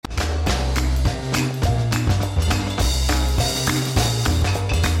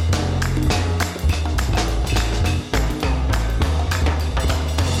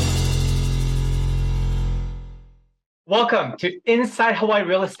Welcome to Inside Hawaii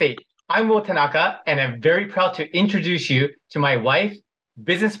Real Estate. I'm Will Tanaka, and I'm very proud to introduce you to my wife,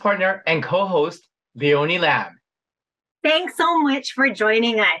 business partner, and co-host, Leonie Lam. Thanks so much for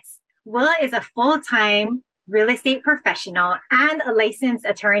joining us. Will is a full-time real estate professional and a licensed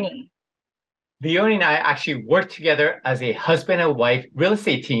attorney. Leonie and I actually work together as a husband and wife real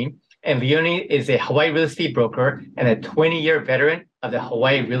estate team, and Leonie is a Hawaii real estate broker and a 20-year veteran of the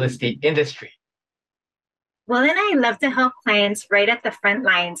Hawaii real estate industry. Will and I love to help clients right at the front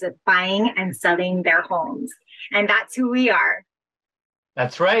lines of buying and selling their homes. And that's who we are.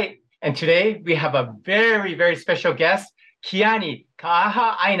 That's right. And today we have a very, very special guest, Kiani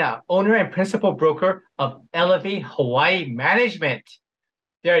Ka'aha'aina, owner and principal broker of Elevate Hawaii Management.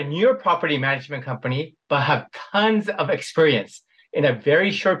 They're a newer property management company, but have tons of experience. In a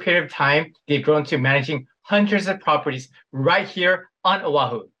very short period of time, they've grown to managing hundreds of properties right here on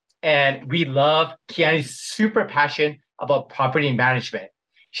Oahu. And we love Kiani's super passion about property management.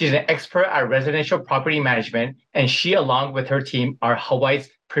 She's an expert at residential property management, and she, along with her team, are Hawaii's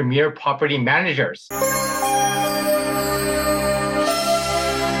premier property managers.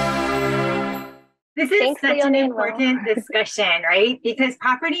 This is such an important discussion, right? Because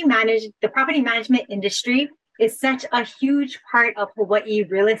the property management industry is such a huge part of Hawaii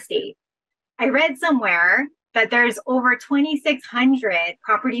real estate. I read somewhere that there's over 2,600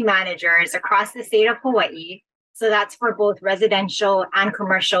 property managers across the state of Hawaii. So that's for both residential and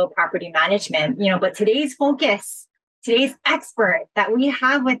commercial property management. But today's expert that we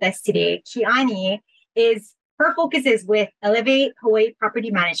have with us today, Kiani, her focus is with Elevate Hawaii Property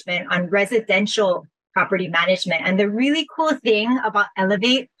Management on residential property management. And the really cool thing about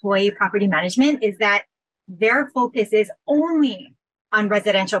Elevate Hawaii Property Management is that their focus is only on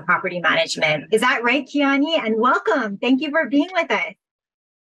residential property management. Is that right, Kiani? And welcome. Thank you for being with us.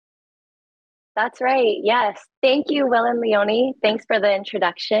 That's right. Yes. Thank you, Will and Leonie. Thanks for the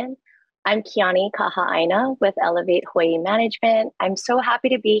introduction. I'm Kiani Ka'aha'aina with Elevate Hawaii Management. I'm so happy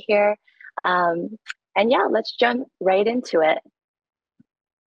to be here. And yeah, let's jump right into it.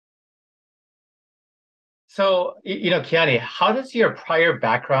 So, Kiani, how does your prior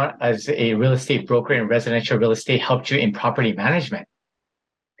background as a real estate broker in residential real estate help you in property management?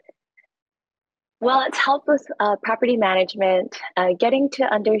 Well, it's helped with property management, getting to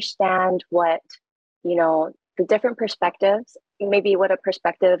understand what, the different perspectives, maybe what a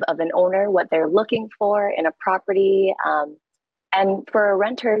perspective of an owner, what they're looking for in a property, and for a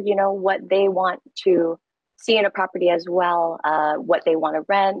renter, what they want to see in a property as well, what they want to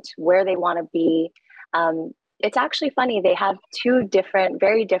rent, where they want to be. It's actually funny, they have two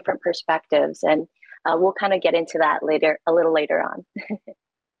very different perspectives, and we'll kind of get into that a little later on.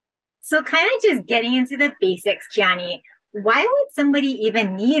 So kind of just getting into the basics, Kiani, why would somebody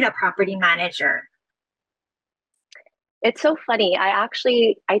even need a property manager? It's so funny. I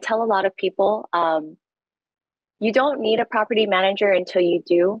tell a lot of people, you don't need a property manager until you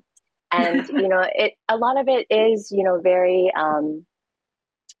do. And, a lot of it is, very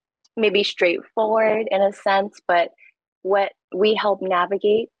maybe straightforward in a sense, but what we help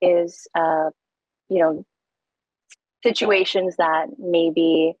navigate is, situations that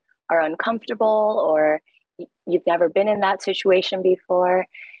maybe are uncomfortable or you've never been in that situation before.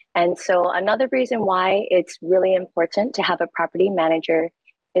 And so another reason why it's really important to have a property manager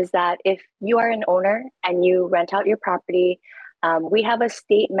is that if you are an owner and you rent out your property, we have a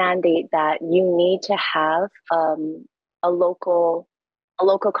state mandate that you need to have a local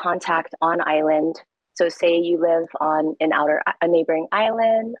contact on island. So say you live on a neighboring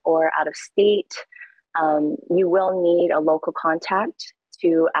island or out of state, you will need a local contact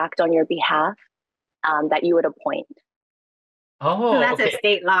to act on your behalf that you would appoint. Oh, so that's a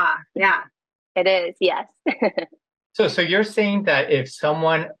state law. Yeah, it is. Yes. So you're saying that if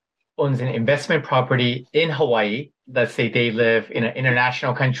someone owns an investment property in Hawaii, let's say they live in an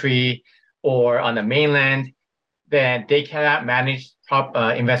international country or on the mainland, then they cannot manage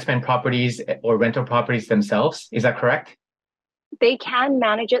investment properties or rental properties themselves. Is that correct? They can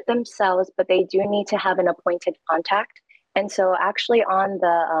manage it themselves, but they do need to have an appointed contact. And so actually on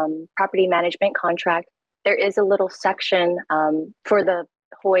the property management contract, there is a little section for the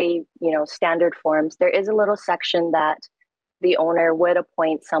Hawaii, standard forms. There is a little section that the owner would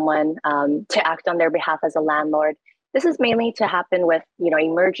appoint someone to act on their behalf as a landlord. This is mainly to happen with,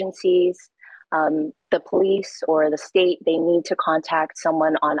 emergencies. The police or the state, they need to contact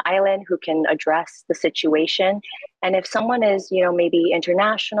someone on island who can address the situation. And if someone is, maybe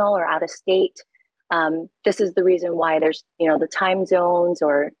international or out of state, this is the reason why there's, the time zones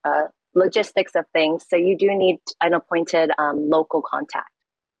or logistics of things. So you do need an appointed local contact.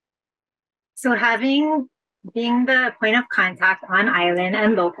 So having being the point of contact on island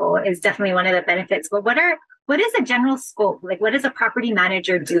and local is definitely one of the benefits. But what is the general scope? Like, what does a property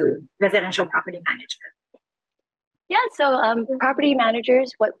manager do? Residential property manager. Yeah, so property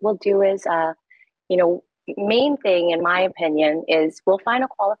managers, what we'll do is, you know, main thing in my opinion is we'll find a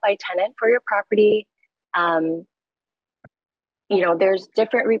qualified tenant for your property. Um, you know, there's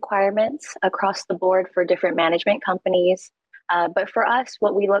different requirements across the board for different management companies. But for us,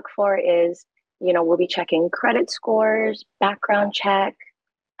 what we look for is, you know, we'll be checking credit scores, background check.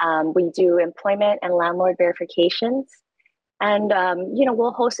 We do employment and landlord verifications. And, you know,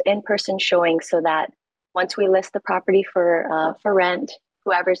 we'll host in-person showings so that once we list the property for rent,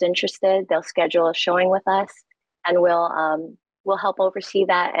 whoever's interested, they'll schedule a showing with us, and we'll help oversee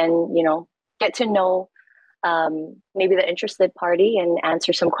that, and you know, get to know maybe the interested party and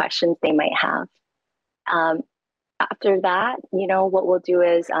answer some questions they might have. Um, After that, you know, what we'll do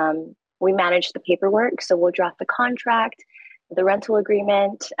is we manage the paperwork. So we'll draft the contract, the rental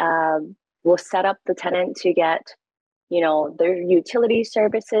agreement. We'll set up the tenant to get, you know, their utility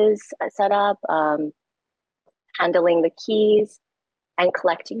services set up, handling the keys and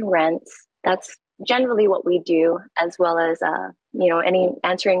collecting rents. That's generally what we do, as well as, you know, any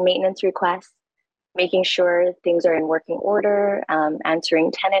answering maintenance requests, making sure things are in working order,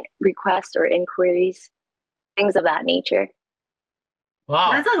 answering tenant requests or inquiries, things of that nature.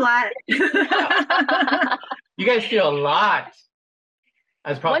 Wow. That's a lot. You guys do a lot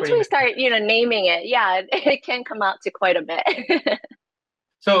as property. Once we start, you know, naming it, yeah, it can come out to quite a bit.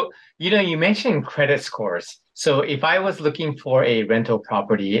 So, you know, you mentioned credit scores. So if I was looking for a rental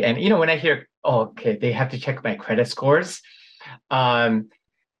property and, you know, when I hear, oh, okay, they have to check my credit scores,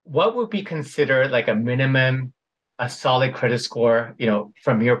 what would be considered like a minimum, a solid credit score, you know,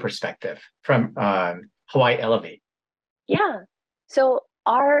 from your perspective, from Hawaii Elevate? Yeah. So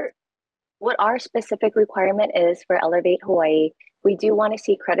what our specific requirement is for Elevate Hawaii, we do want to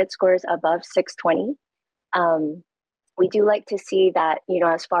see credit scores above 620. We do like to see that, you know,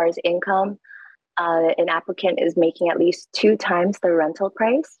 as far as income, an applicant is making at least 2 times the rental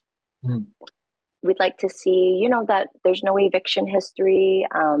price. Mm. We'd like to see, you know, that there's no eviction history.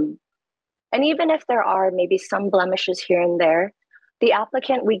 And even if there are maybe some blemishes here and there, the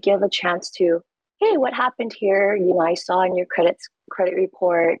applicant, we give a chance to, hey, what happened here? You know, I saw in your credit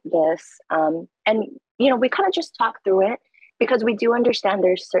report this. And, you know, we kind of just talk through it, because we do understand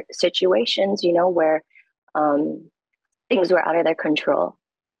there's situations, you know, where things were out of their control.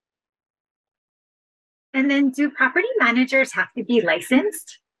 And then do property managers have to be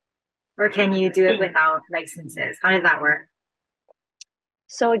licensed, or can you do it without licenses? How does that work?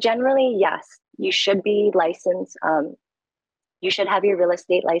 So generally, yes, you should be licensed. You should have your real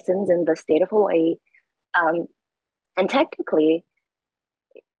estate license in the state of Hawaii. And technically,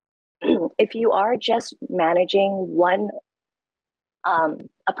 if you are just managing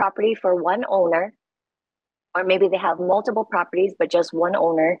a property for one owner, or maybe they have multiple properties but just one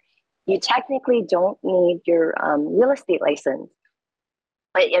owner, you technically don't need your real estate license,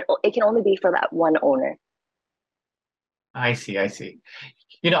 but it can only be for that one owner. I see.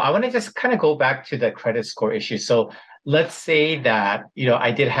 You know, I want to just kind of go back to the credit score issue. So let's say that, you know,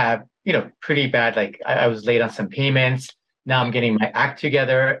 I did have, you know, pretty bad, like I was late on some payments. Now I'm getting my act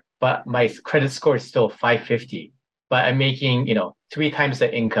together, but my credit score is still 550, but I'm making, you know, 3 times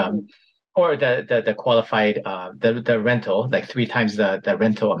the income, or the qualified, the rental, like 3 times the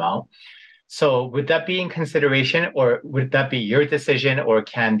rental amount. So would that be in consideration, or would that be your decision, or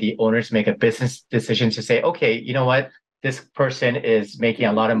can the owners make a business decision to say, okay, you know what, this person is making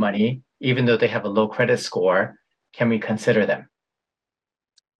a lot of money, even though they have a low credit score, can we consider them?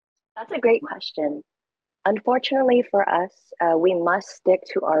 That's a great question. Unfortunately for us, we must stick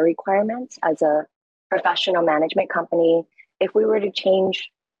to our requirements as a professional management company. If we were to change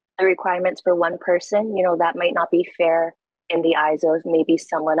the requirements for one person, you know, that might not be fair in the eyes of maybe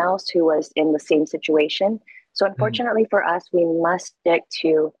someone else who was in the same situation. So unfortunately for us, we must stick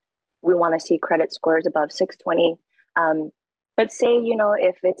to, we want to see credit scores above 620. But say, you know,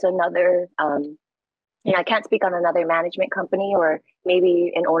 if it's another, you know, I can't speak on another management company, or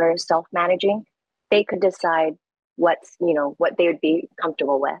maybe an owner is self-managing, they could decide what's, you know, what they would be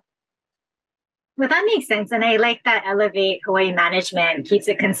comfortable with. Well, that makes sense. And I like that Elevate Hawaii management keeps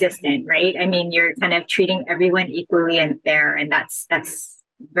it consistent, right? I mean, you're kind of treating everyone equally and fair, and that's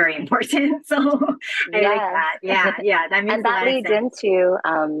very important. So I like that. Yeah. That makes and that leads into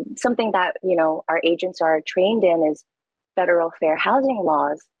something that, you know, our agents are trained in is federal fair housing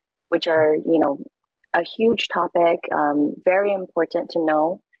laws, which are, you know, a huge topic, very important to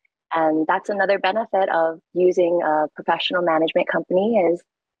know. And that's another benefit of using a professional management company is,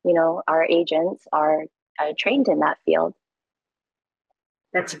 you know, our agents are trained in that field.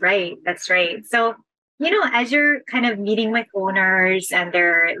 That's right. That's right. So, as you're kind of meeting with owners and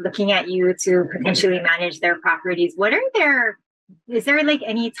they're looking at you to potentially manage their properties, is there like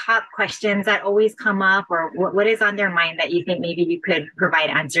any top questions that always come up, or what is on their mind that you think maybe you could provide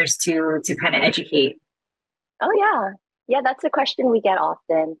answers to kind of educate? Oh, yeah. Yeah, that's a question we get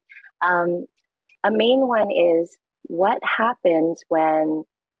often. A main one is, what happens when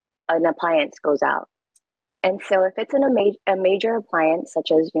an appliance goes out? And so if it's a major appliance,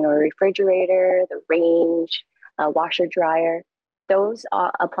 such as, a refrigerator, the range, a washer, dryer, those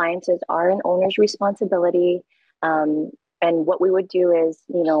appliances are an owner's responsibility. And what we would do is,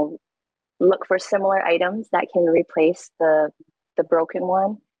 look for similar items that can replace the broken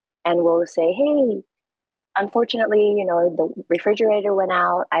one. And we'll say, hey, unfortunately, the refrigerator went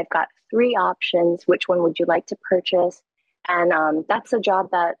out. I've got 3 options. Which one would you like to purchase? And that's a job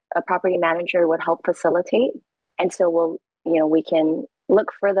that a property manager would help facilitate. And so we can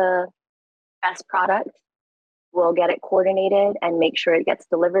look for the best product. We'll get it coordinated and make sure it gets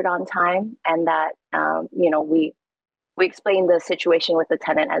delivered on time. And that, we explain the situation with the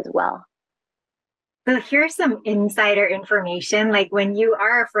tenant as well. So here's some insider information. Like when you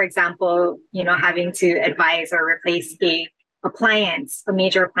are, for example, having to advise or replace a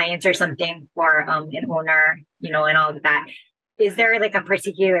major appliance or something for an owner, and all of that. Is there like a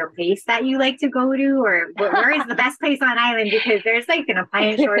particular place that you like to go to, or where is the best place on island? Because there's like an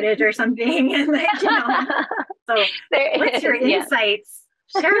appliance shortage or something. And so what's your insights?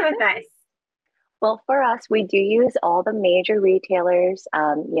 Share with us. Well, for us, we do use all the major retailers,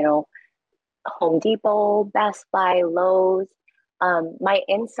 Home Depot, Best Buy, Lowe's. My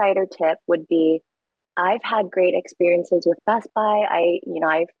insider tip would be, I've had great experiences with Best Buy.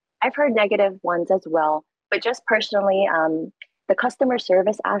 I've heard negative ones as well, but just personally, the customer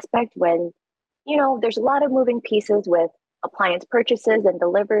service aspect, when, there's a lot of moving pieces with appliance purchases and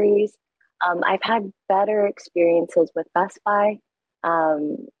deliveries. I've had better experiences with Best Buy,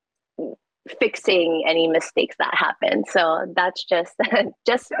 fixing any mistakes that happen. So that's just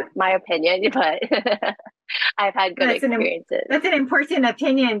my opinion, but I've had good experiences. That's an important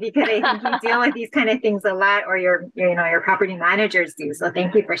opinion, because I think you deal with these kind of things a lot, or your property managers do. So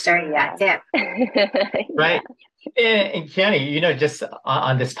thank you for sharing that tip. Right. And Kiani, just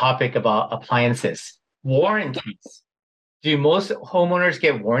on this topic about appliances, warranties. Do most homeowners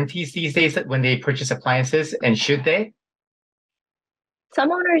get warranties these days when they purchase appliances, and should they? Some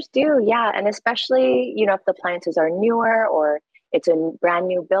owners do, yeah. And especially, if the appliances are newer or it's a brand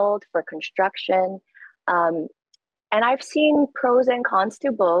new build for construction. And I've seen pros and cons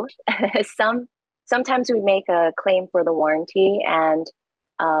to both. Sometimes we make a claim for the warranty, and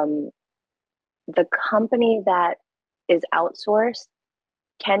the company that is outsourced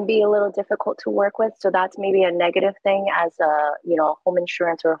can be a little difficult to work with. So that's maybe a negative thing as a, home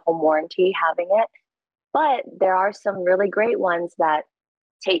insurance or home warranty having it. But there are some really great ones that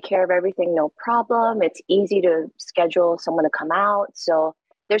take care of everything, no problem. It's easy to schedule someone to come out. So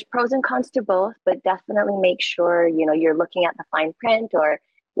there's pros and cons to both, but definitely make sure, you're looking at the fine print, or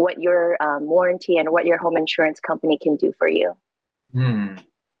what your warranty and what your home insurance company can do for you.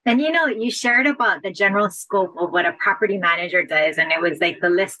 And you shared about the general scope of what a property manager does, and it was like the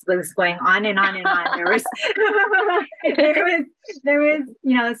list was going on and on and on. There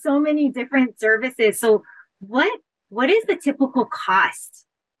was so many different services. So what is the typical cost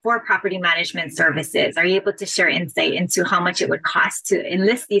for property management services? Are you able to share insight into how much it would cost to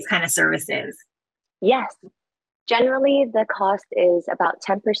enlist these kind of services? Yes. Generally, the cost is about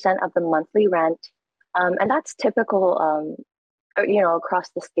 10% of the monthly rent. And that's typical, across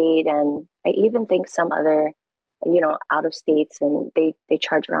the state. And I even think some other, out of states, and they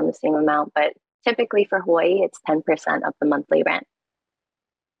charge around the same amount. But typically for Hawaii, it's 10% of the monthly rent.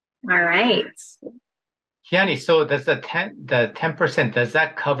 All right. Kiani, so does the 10%, does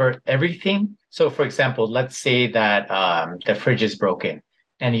that cover everything? So for example, let's say that the fridge is broken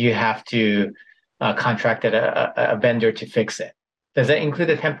and you have to contract a vendor to fix it. Does that include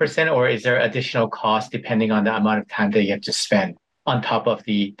the 10%, or is there additional cost depending on the amount of time that you have to spend on top of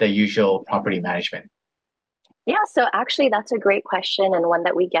the usual property management? Yeah, so actually that's a great question, and one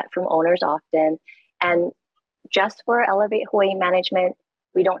that we get from owners often. And just for Elevate Hawaii Management,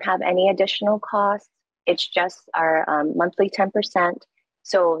 we don't have any additional costs. It's just our monthly 10%.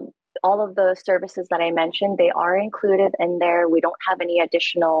 So all of the services that I mentioned, they are included in there. We don't have any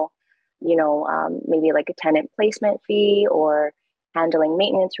additional, maybe like a tenant placement fee or handling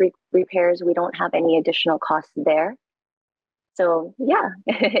maintenance repairs. We don't have any additional costs there. So yeah,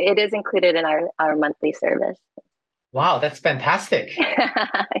 it is included in our monthly service. Wow, that's fantastic.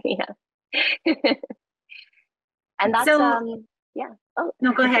 Yeah. And that's yeah. Oh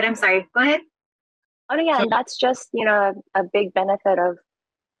no, go ahead. I'm sorry. Go ahead. Oh yeah, and that's just, a big benefit of,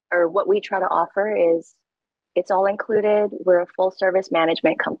 or what we try to offer is it's all included. We're a full service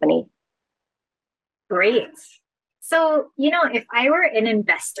management company. Great. So, if I were an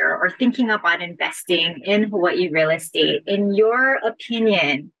investor or thinking about investing in Hawaii real estate, in your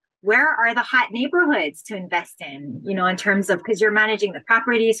opinion, where are the hot neighborhoods to invest in terms of, because you're managing the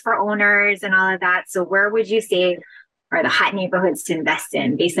properties for owners and all of that. So where would you say are the hot neighborhoods to invest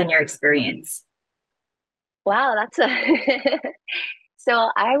in based on your experience? Wow, that's so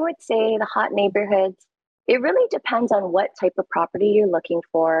I would say the hot neighborhoods, it really depends on what type of property you're looking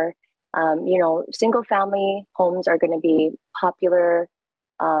for. Single family homes are going to be popular,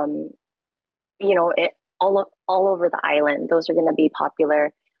 all over the island. Those are going to be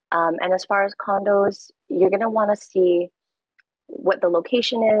popular. And as far as condos, you're going to want to see what the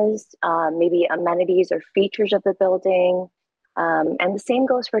location is, maybe amenities or features of the building. And the same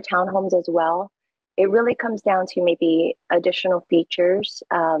goes for townhomes as well. It really comes down to maybe additional features.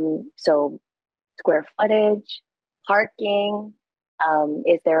 So square footage, parking,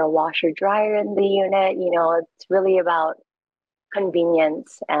 is there a washer dryer in the unit? It's really about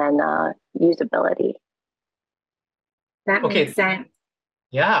convenience and usability. That makes sense.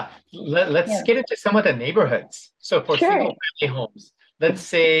 Yeah, let's get into some of the neighborhoods. So for single family homes, let's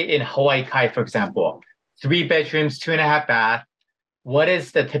say in Hawaii Kai, for example, 3 bedrooms, 2.5 bath. What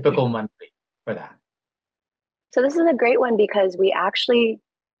is the typical monthly for that? So this is a great one because we actually,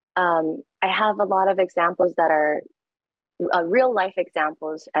 I have a lot of examples that are real life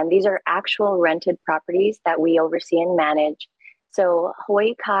examples, and these are actual rented properties that we oversee and manage. So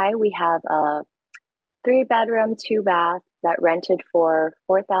Hawaii Kai, we have a 3 bedroom, 2 bath that rented for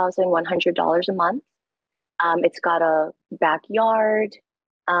 $4,100 a month. It's got a backyard,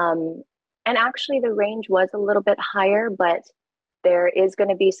 and actually the range was a little bit higher, but there is going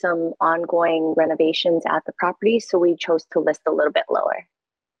to be some ongoing renovations at the property, so we chose to list a little bit lower.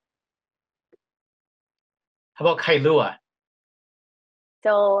 How about Kailua?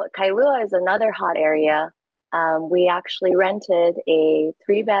 So Kailua is another hot area. We actually rented a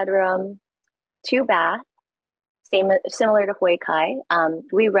 3 bedroom, 2 bath, similar to Hawaii Kai.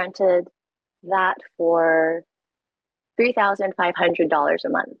 We rented that for $3,500 a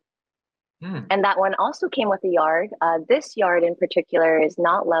month. And that one also came with a yard. This yard in particular is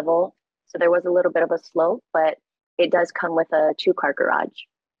not level, so there was a little bit of a slope, but it does come with a 2-car garage.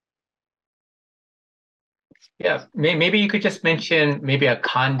 Yeah, maybe you could just mention maybe a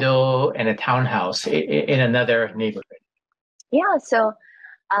condo and a townhouse in another neighborhood. Yeah, so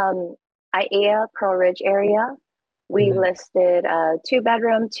Aiea, Pearl Ridge area, we listed a 2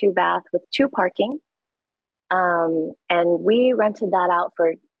 bedroom, 2 bath with 2 parking. And we rented that out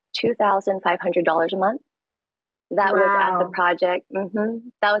for $2,500 a month. That was at the project.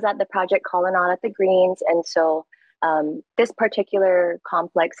 That was at the project Kalanan at the Greens. And so this particular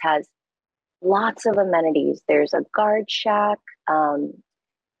complex has lots of amenities. There's a guard shack,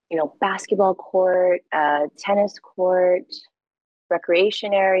 basketball court, tennis court,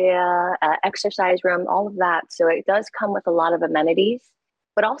 recreation area, exercise room, all of that. So it does come with a lot of amenities,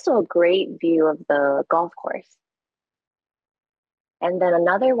 but also a great view of the golf course. And then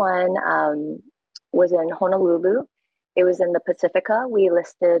another one was in Honolulu. It was in the Pacifica. We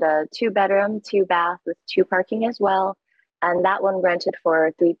listed a 2 bedroom, 2 bath with 2 parking as well. And that one rented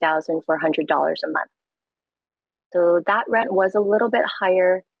for $3,400 a month. So that rent was a little bit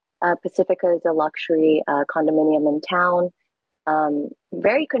higher. Pacifica is a luxury condominium in town,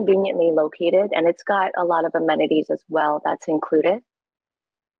 very conveniently located, and it's got a lot of amenities as well that's included.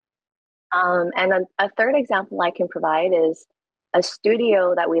 And a third example I can provide is a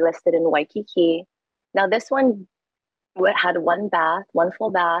studio that we listed in Waikiki. Now this one had 1 bath, 1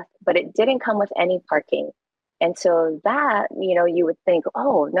 full bath, but it didn't come with any parking. And so that, you would think,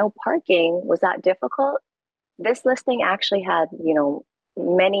 oh, no parking, was that difficult? This listing actually had,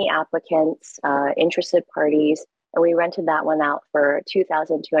 many applicants, interested parties, and we rented that one out for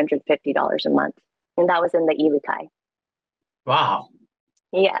 $2,250 a month. And that was in the Ilikai. Wow.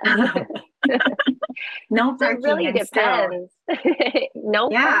 Yeah. No parking. So it really depends. No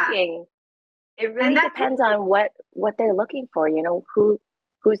parking. It really depends on what they're looking for,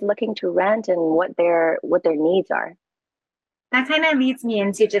 who's looking to rent and what their needs are. That kind of leads me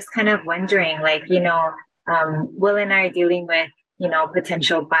into just kind of wondering, Will and I are dealing with,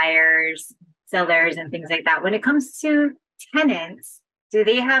 potential buyers, sellers, and things like that. When it comes to tenants, do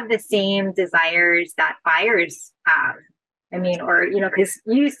they have the same desires that buyers have? I mean, or, because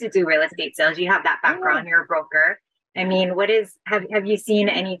you used to do real estate sales, you have that background, you're a broker. I mean, have you seen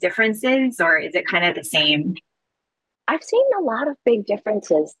any differences, or is it kind of the same? I've seen a lot of big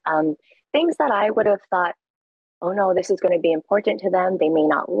differences. Things that I would have thought, oh no, this is going to be important to them. They may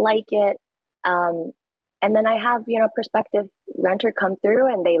not like it. Um, and then I have, prospective renter come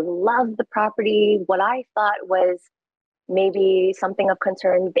through and they love the property. What I thought was maybe something of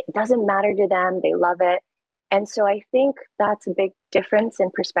concern, it doesn't matter to them. They love it. And so I think that's a big difference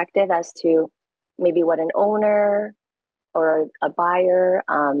in perspective as to maybe what an owner or a buyer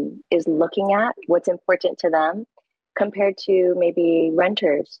is looking at, what's important to them compared to maybe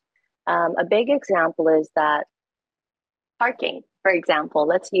renters. A big example is that parking, for example,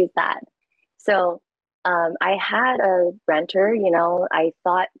 let's use that. So I had a renter, I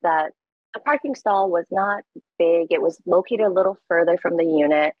thought that the parking stall was not big. It was located a little further from the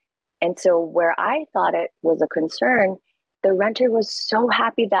unit. And so where I thought it was a concern, the renter was so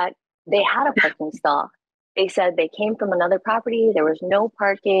happy that they had a parking stall. They said they came from another property. There was no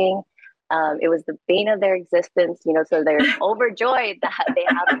parking. It was the bane of their existence, so they're overjoyed that they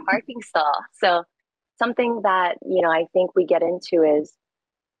have a parking stall. So something that, I think we get into is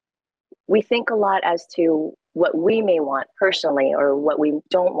we think a lot as to what we may want personally or what we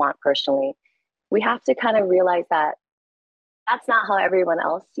don't want personally. We have to kind of realize that that's not how everyone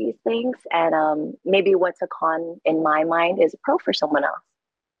else sees things. And maybe what's a con in my mind is a pro for someone else.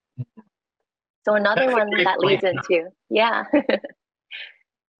 So another one that leads into, yeah,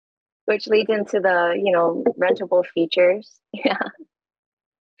 which leads into the, rentable features. Yeah.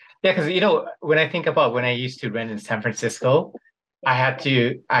 Yeah, because, when I think about when I used to rent in San Francisco, I had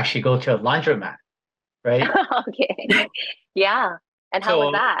to actually go to a laundromat, right? Okay. Yeah. And how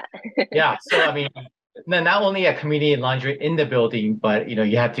was that? Yeah. So, I mean, not only a community laundry in the building, but,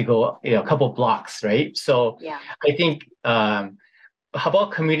 you had to go, a couple blocks, right? So Yeah. I think, how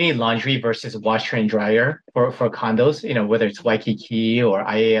about community laundry versus washer and dryer for condos, whether it's Waikiki or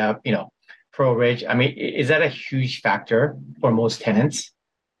IAF, Pearl Ridge? I mean, is that a huge factor for most tenants?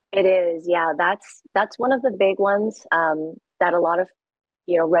 It is. Yeah. That's one of the big ones that a lot of,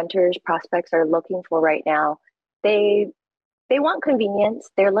 renters, prospects are looking for right now. They want convenience.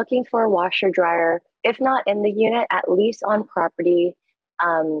 They're looking for a washer dryer, if not in the unit, at least on property.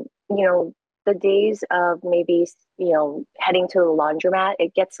 The days of maybe, heading to the laundromat,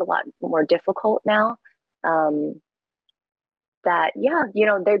 it gets a lot more difficult now.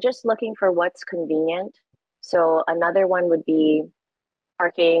 They're just looking for what's convenient. So another one would be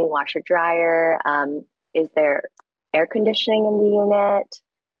parking, washer dryer. Is there air conditioning in the unit?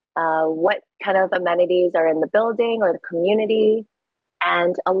 What kind of amenities are in the building or the community?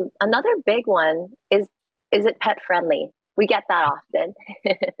 And another big one is it pet friendly? We get that often.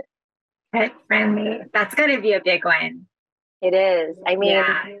 Pet friendly. That's going to be a big one. It is. I mean,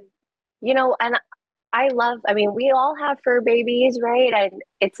 and we all have fur babies, right? And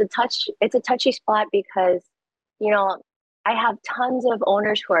it's a touchy spot because, I have tons of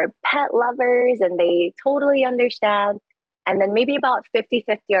owners who are pet lovers and they totally understand. And then maybe about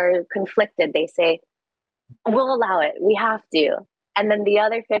 50-50 are conflicted. They say, we'll allow it. We have to. And then the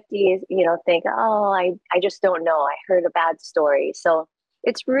other 50 is, think, oh, I just don't know. I heard a bad story. So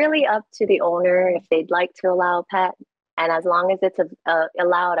it's really up to the owner if they'd like to allow a pet. And as long as it's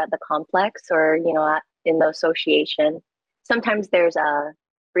allowed at the complex or, in the association, sometimes there's a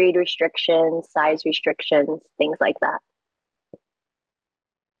breed restrictions, size restrictions, things like that.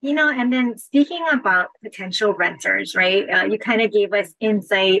 And then speaking about potential renters, right? You kind of gave us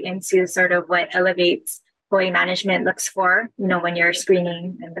insight into sort of what Elevate's Hawaii management looks for, when you're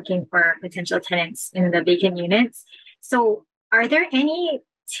screening and looking for potential tenants in the vacant units. So are there any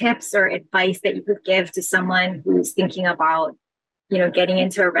tips or advice that you could give to someone who's thinking about, getting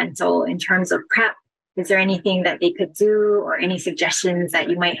into a rental in terms of prep? Is there anything that they could do or any suggestions that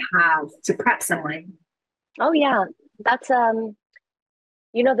you might have to prep someone? Oh, yeah. That's,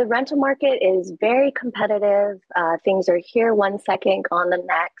 the rental market is very competitive. Things are here 1 second, gone the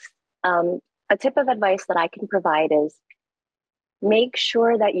next. A tip of advice that I can provide is make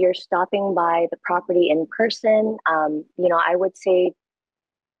sure that you're stopping by the property in person. I would say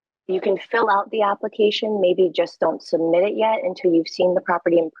you can fill out the application, maybe just don't submit it yet until you've seen the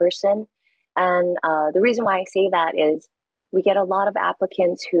property in person. And the reason why I say that is we get a lot of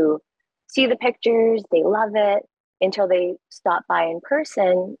applicants who see the pictures, they love it, until they stop by in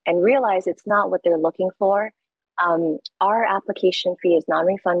person and realize it's not what they're looking for. Our application fee is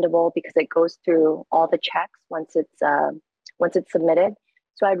non-refundable because it goes through all the checks once it's submitted.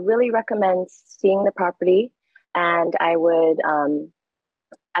 So I'd really recommend seeing the property, and I would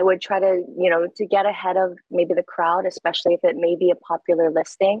try to to get ahead of maybe the crowd, especially if it may be a popular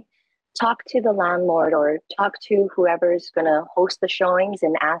listing. Talk to the landlord or talk to whoever's going to host the showings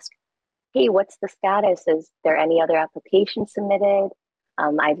and ask, hey, what's the status? Is there any other applications submitted?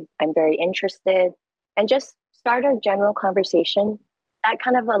 I'm very interested. And just start a general conversation. That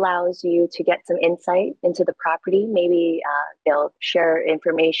kind of allows you to get some insight into the property. Maybe they'll share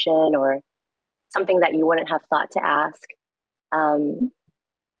information or something that you wouldn't have thought to ask.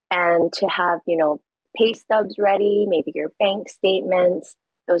 And to have, pay stubs ready, maybe your bank statements.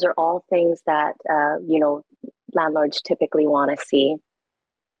 Those are all things that, landlords typically want to see.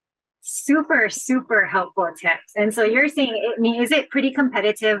 Super, super helpful tips. And so you're saying, is it pretty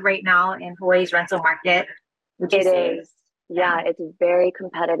competitive right now in Hawaii's rental market? It is. Yeah, it's very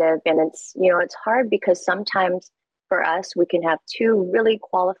competitive. And it's hard because sometimes for us, we can have two really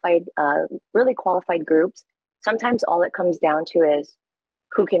qualified groups. Sometimes all it comes down to is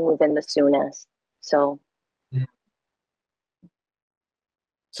who can move in the soonest. So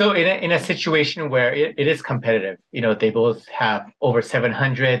in a situation where it is competitive, they both have over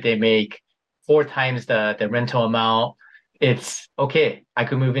 700, they make 4 times the rental amount. It's okay. I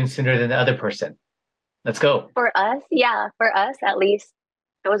could move in sooner than the other person. Let's go. For us, at least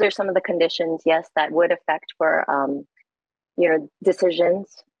those are some of the conditions, yes, that would affect for,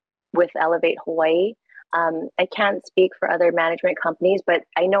 decisions with Elevate Hawaii. I can't speak for other management companies, but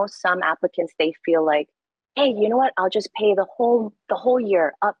I know some applicants, they feel like, hey, you know what? I'll just pay the whole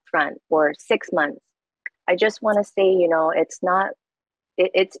year upfront or 6 months. I just want to say,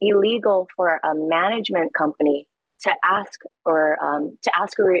 it's illegal for a management company to ask a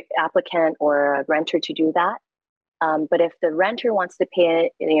applicant or a renter to do that. But if the renter wants to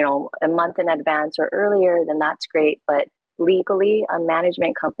pay it, a month in advance or earlier, then that's great. But legally, a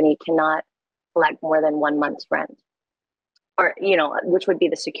management company cannot collect more than 1 month's rent, or which would be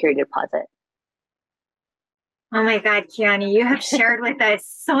the security deposit. Oh my God, Kiani, you have shared with us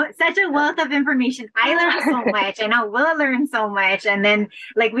such a wealth of information. I learned so much, and I will learn so much. And then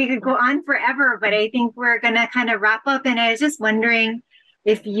we could go on forever, but I think we're going to kind of wrap up. And I was just wondering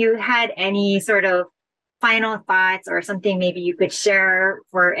if you had any sort of final thoughts or something maybe you could share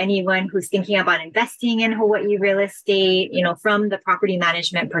for anyone who's thinking about investing in Hawaii real estate, from the property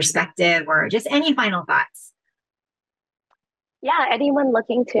management perspective, or just any final thoughts. Yeah, anyone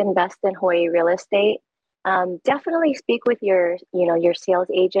looking to invest in Hawaii real estate, definitely speak with your sales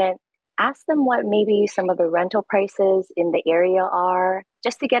agent. Ask them what maybe some of the rental prices in the area are,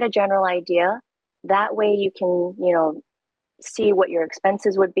 just to get a general idea. That way you can, see what your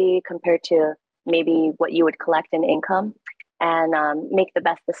expenses would be compared to maybe what you would collect in income, and make the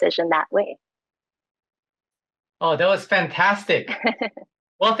best decision that way. Oh, that was fantastic.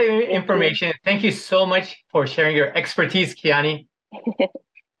 Wealth of information. Thank you so much for sharing your expertise, Kiani. Thank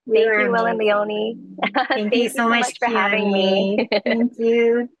you, Will and Leonie. Thank you so much for having me. Thank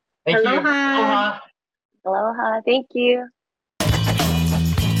you. Thank Aloha. you. Aloha. Aloha. Thank you.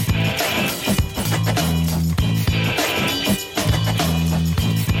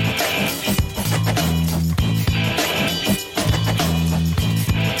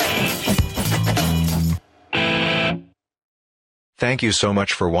 Thank you so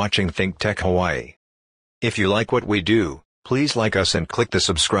much for watching Think Tech Hawaii. If you like what we do, please like us and click the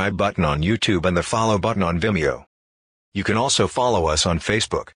subscribe button on YouTube and the follow button on Vimeo. You can also follow us on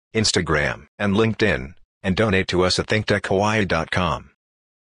Facebook, Instagram, and LinkedIn, and donate to us at thinktechhawaii.com.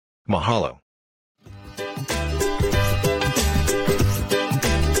 Mahalo.